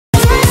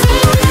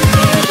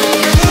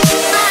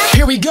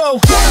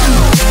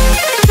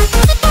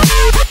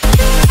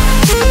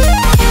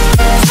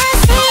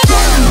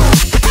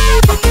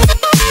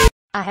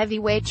A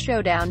heavyweight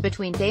showdown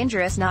between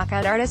dangerous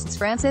knockout artists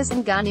Francis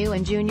Ngannou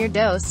and Junior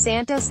dos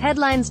Santos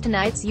headlines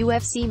tonight's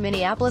UFC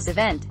Minneapolis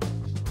event.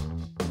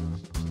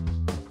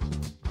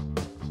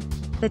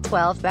 The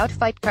 12-bout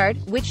fight card,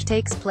 which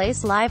takes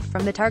place live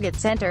from the Target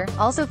Center,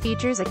 also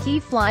features a key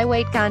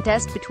flyweight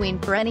contest between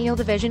perennial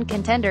division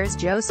contenders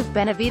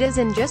Benavidez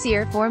and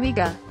Jussier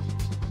Formiga.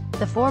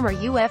 The former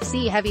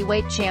UFC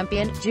heavyweight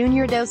champion,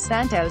 Junior dos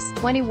Santos,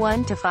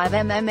 21-5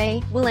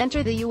 MMA, will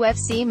enter the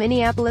UFC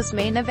Minneapolis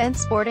main event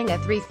sporting a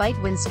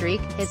 3-fight win streak,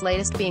 his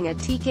latest being a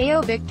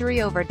TKO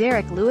victory over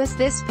Derek Lewis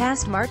this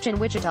past March in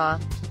Wichita.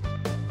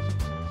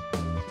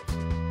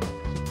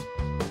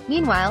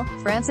 Meanwhile,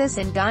 Francis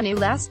Ngannou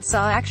last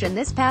saw action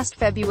this past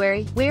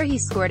February, where he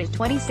scored a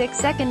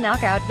 26-second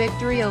knockout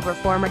victory over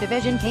former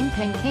division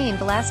kingpin Cain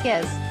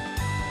Velasquez.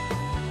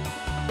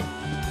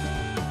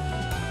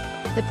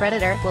 The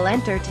Predator will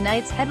enter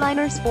tonight's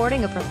headliner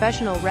sporting a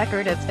professional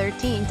record of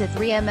 13-3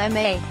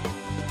 MMA.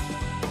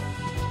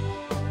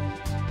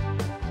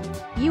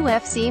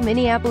 UFC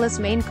Minneapolis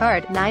main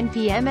card, 9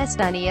 p.m. EST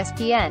on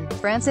ESPN,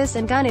 Francis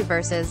Ngannou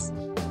vs.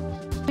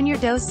 Junior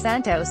dos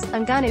Santos,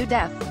 Ngannou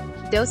def.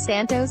 Dos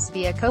Santos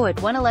via KO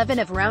at 111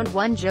 of round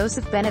 1.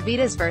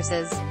 Benavidez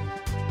vs.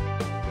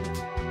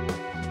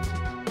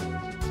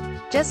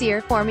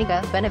 Jussier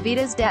Formiga,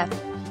 Benavidez def.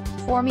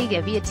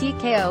 Formiga via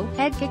TKO,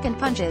 head kick and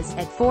punches,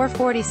 at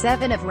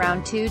 4:47 of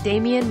round 2.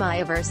 Damian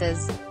Maia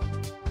vs.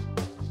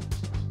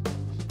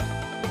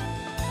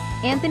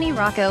 Anthony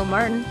Rocco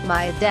Martin,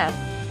 Maia def.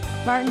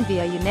 Martin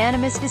via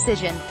unanimous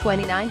decision,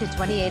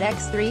 29-28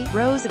 x3.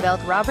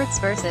 Roosevelt Roberts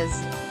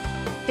vs.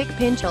 Vic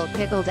Pinchel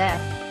Pickle def.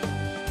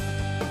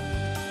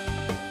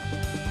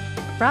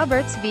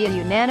 Roberts via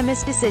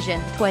unanimous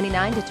decision,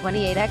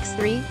 29-28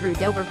 x3. Drew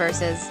Dober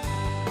vs.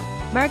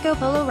 Marco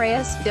Polo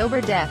Reyes, Dober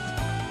def.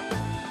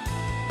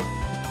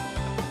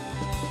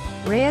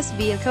 Reyes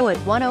via KO at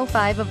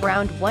 105 of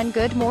round 1.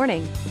 Good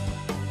morning,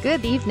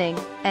 good evening,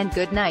 and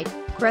good night.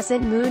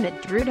 Crescent Moon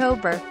at Drew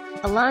Dober.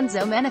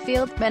 Alonzo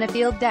Menafield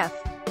def.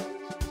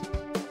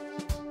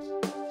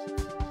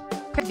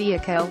 Via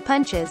KO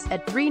punches,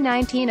 at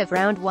 3:19 of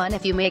round 1.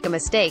 If you make a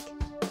mistake,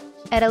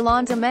 at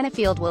Alonzo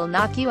Menafield will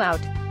knock you out.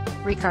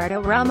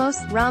 Ricardo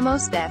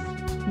Ramos def.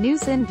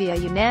 Newson via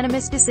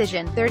unanimous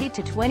decision,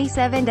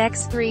 30-27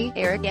 x3.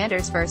 Eric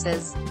Anders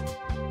vs.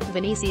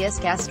 Vinicius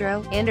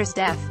Castro, Anders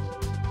def.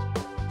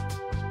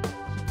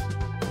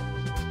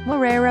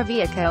 Moreira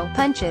via KO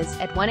punches,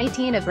 at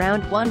 1:18 of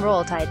round 1.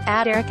 Roll Tide,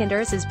 at Eric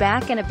Anders is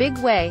back in a big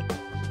way.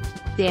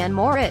 Dan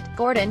Morit,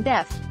 Gordon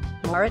def.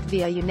 Morit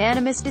via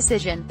unanimous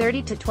decision,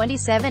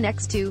 30-27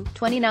 x2,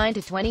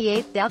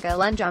 29-28. Delka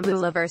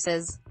Lunjambula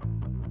vs.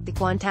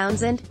 Dequan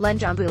Townsend,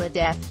 Lunjambula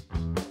def.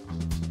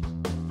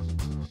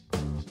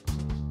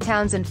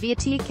 Townsend via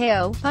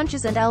TKO,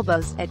 punches and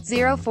elbows, at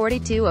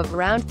 0:42 of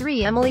round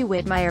 3. Emily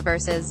Whitmire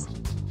vs.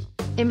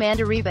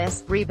 Amanda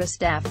Ribas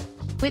def.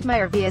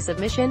 Whitmire via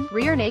submission,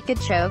 rear naked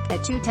choke,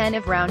 at 2:10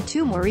 of round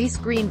 2. Maurice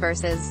Green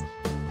vs.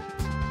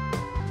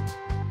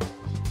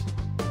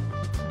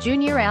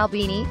 Junior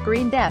Albini,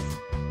 Green def.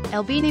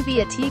 Albini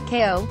via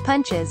TKO,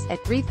 punches,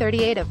 at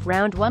 3:38 of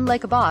round 1.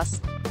 Like a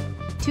boss.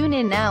 Tune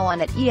in now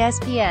on at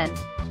ESPN.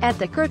 At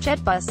the Crochet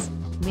Bus.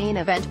 Main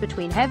event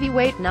between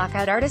heavyweight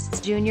knockout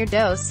artists Junior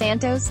dos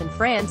Santos and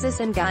Francis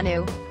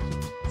Ngannou.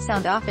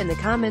 Sound off in the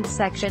comments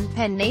section,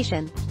 Penn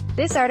Nation.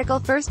 This article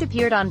first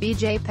appeared on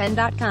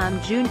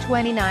bjpenn.com June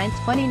 29,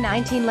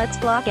 2019. Let's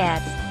block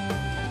ads.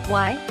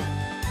 Why?